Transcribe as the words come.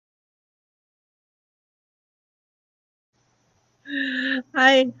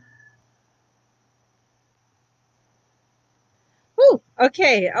Hi. Oh,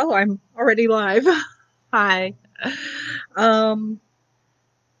 okay. Oh, I'm already live. Hi. Um,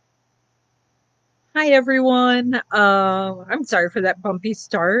 Hi everyone. I'm sorry for that bumpy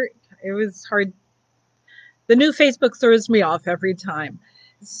start. It was hard. The new Facebook throws me off every time.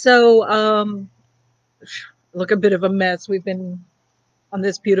 So, look a bit of a mess. We've been on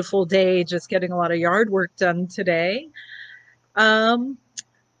this beautiful day just getting a lot of yard work done today. Um,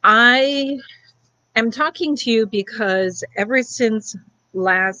 I am talking to you because ever since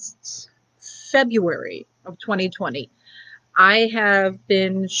last February of 2020, I have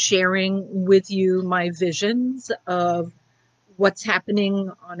been sharing with you my visions of what's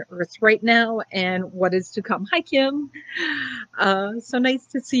happening on Earth right now and what is to come. Hi, Kim. So nice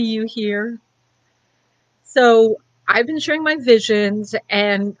to see you here. So I've been sharing my visions,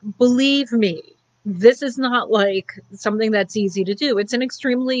 and believe me, this is not like something that's easy to do. It's an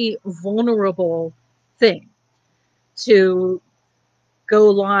extremely vulnerable thing to go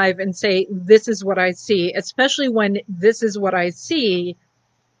live and say, this is what I see, especially when this is what I see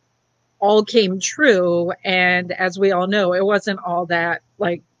all came true. And as we all know, it wasn't all that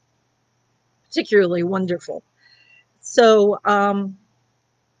like particularly wonderful. So, I'll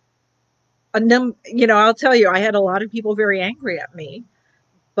tell you, I had a lot of people very angry at me,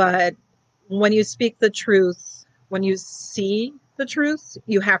 but when you speak the truth, when you see the truth,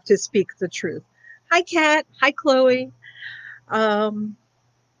 you have to speak the truth. Hi, Kat. Hi, Chloe. Um,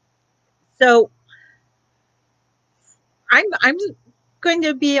 so I'm going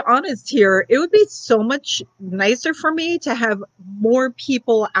to be honest here. It would be so much nicer for me to have more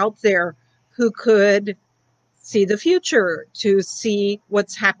people out there who could see the future, to see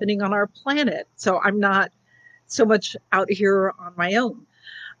what's happening on our planet. So I'm not so much out here on my own.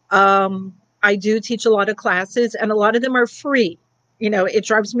 I do teach a lot of classes, and a lot of them are free. It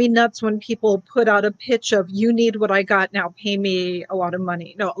drives me nuts when people put out a pitch of, you need what I got now, pay me a lot of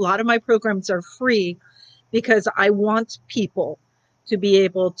money. No, a lot of my programs are free because I want people to be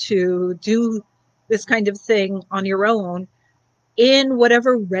able to do this kind of thing on your own in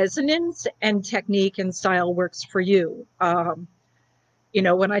whatever resonance and technique and style works for you.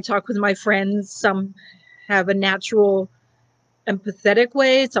 When I talk with my friends, some have a natural empathetic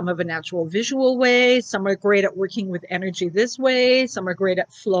way, some have a natural visual way, some are great at working with energy this way, some are great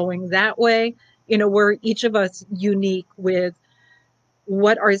at flowing that way. We're each of us unique with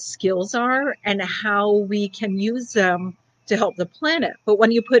what our skills are and how we can use them to help the planet. But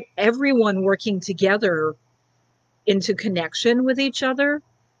when you put everyone working together into connection with each other,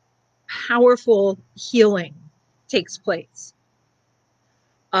 powerful healing takes place.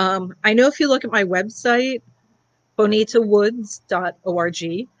 I know if you look at my website,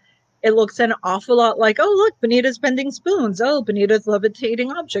 bonitawoods.org, it looks an awful lot like, oh, look, Bonita's bending spoons. Oh, Bonita's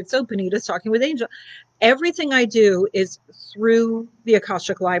levitating objects. Oh, Bonita's talking with angels. Everything I do is through the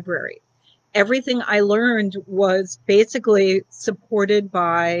Akashic Library. Everything I learned was basically supported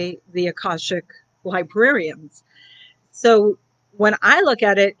by the Akashic Librarians. So when I look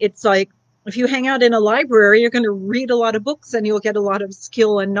at it, it's like if you hang out in a library, you're going to read a lot of books and you'll get a lot of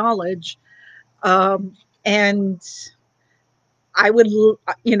skill and knowledge. And I would,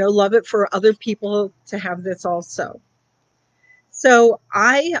 love it for other people to have this also. So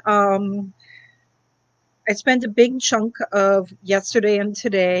I spent a big chunk of yesterday and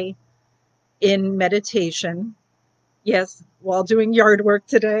today in meditation. Yes, while doing yard work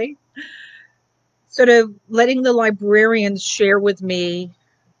today, sort of letting the librarians share with me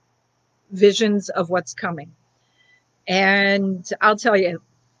visions of what's coming. And I'll tell you,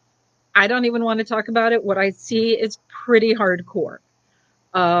 I don't even want to talk about it. What I see is pretty hardcore.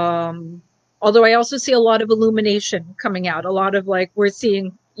 Um, Although I also see a lot of illumination coming out, a lot of like we're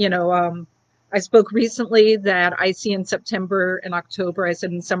seeing, I spoke recently that I see in September and October, I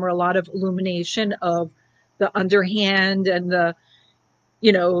said in summer, a lot of illumination of the underhand and the,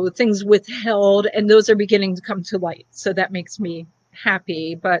 things withheld, and those are beginning to come to light. So that makes me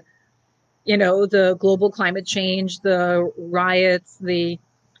happy. But, the global climate change, the riots, the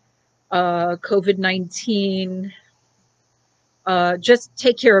COVID-19, just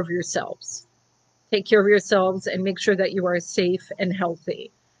take care of yourselves. Take care of yourselves and make sure that you are safe and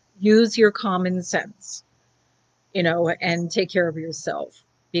healthy. Use your common sense, and take care of yourself,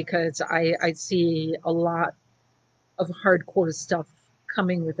 because I see a lot of hardcore stuff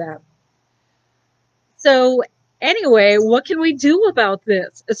coming with that. So, anyway, what can we do about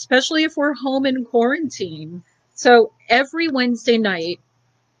this, especially if we're home in quarantine? So, every Wednesday night,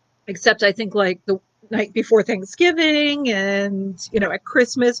 except I think like the night before Thanksgiving and, at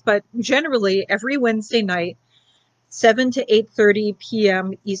Christmas, but generally every Wednesday night, 7 to 8:30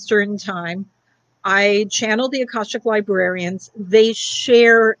 p.m. Eastern Time. I channel the Akashic Librarians. They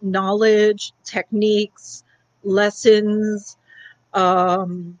share knowledge, techniques, lessons,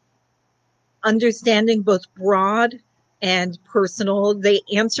 understanding both broad and personal. They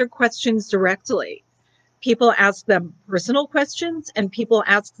answer questions directly. People ask them personal questions, and people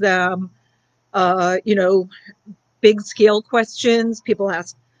ask them, big scale questions. People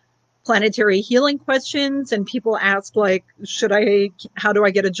ask planetary healing questions, and people ask, like, how do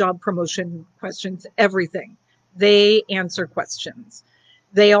I get a job promotion questions, everything. They answer questions.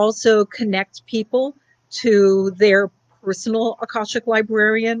 They also connect people to their personal Akashic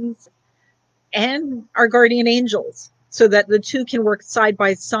librarians and our guardian angels so that the two can work side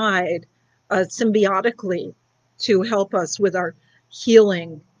by side, symbiotically, to help us with our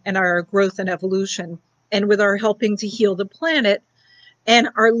healing and our growth and evolution, and with our helping to heal the planet, and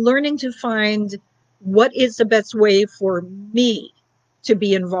are learning to find what is the best way for me to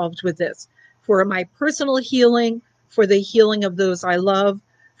be involved with this, for my personal healing, for the healing of those I love,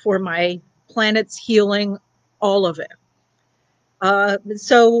 for my planet's healing, all of it.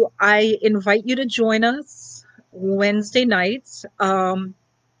 So I invite you to join us Wednesday nights.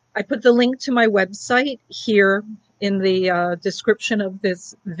 I put the link to my website here in the description of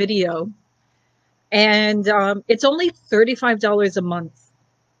this video. And it's only $35 a month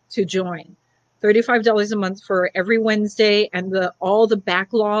to join. $35 a month for every Wednesday, and all the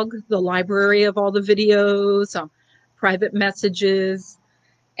backlog, the library of all the videos, private messages,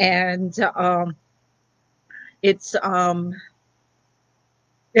 and it's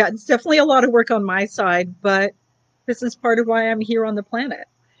definitely a lot of work on my side, but this is part of why I'm here on the planet.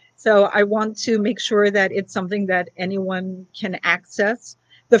 So I want to make sure that it's something that anyone can access.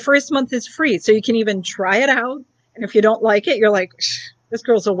 The first month is free, so you can even try it out. And if you don't like it, you're like, this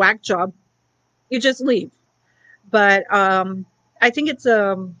girl's a whack job, you just leave. But I think it's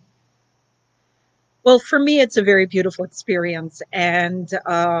well, for me, it's a very beautiful experience. And,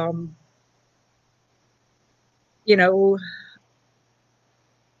 I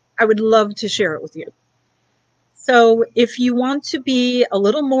would love to share it with you. So if you want to be a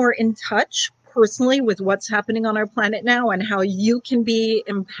little more in touch personally with what's happening on our planet now and how you can be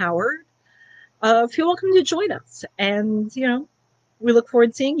empowered, feel welcome to join us. And, we look forward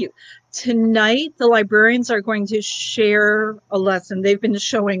to seeing you. Tonight, the librarians are going to share a lesson they've been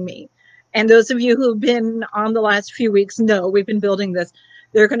showing me. And those of you who have been on the last few weeks know we've been building this.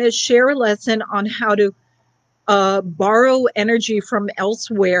 They're going to share a lesson on how to borrow energy from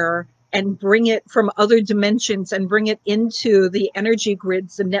elsewhere and bring it from other dimensions and bring it into the energy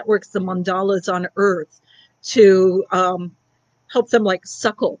grids, the networks, the mandalas on Earth to help them like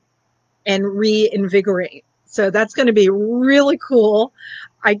suckle and reinvigorate. So that's going to be really cool.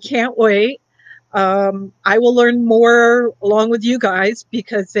 I can't wait. I will learn more along with you guys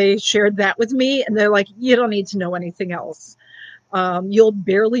because they shared that with me, and they're like, you don't need to know anything else. You'll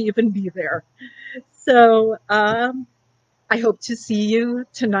barely even be there. So I hope to see you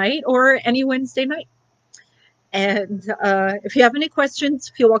tonight or any Wednesday night. And if you have any questions,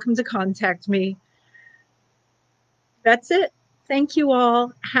 feel welcome to contact me. That's it. Thank you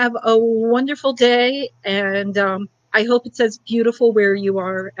all. Have a wonderful day. And I hope it's as beautiful where you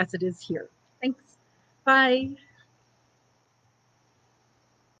are as it is here. Thanks. Bye.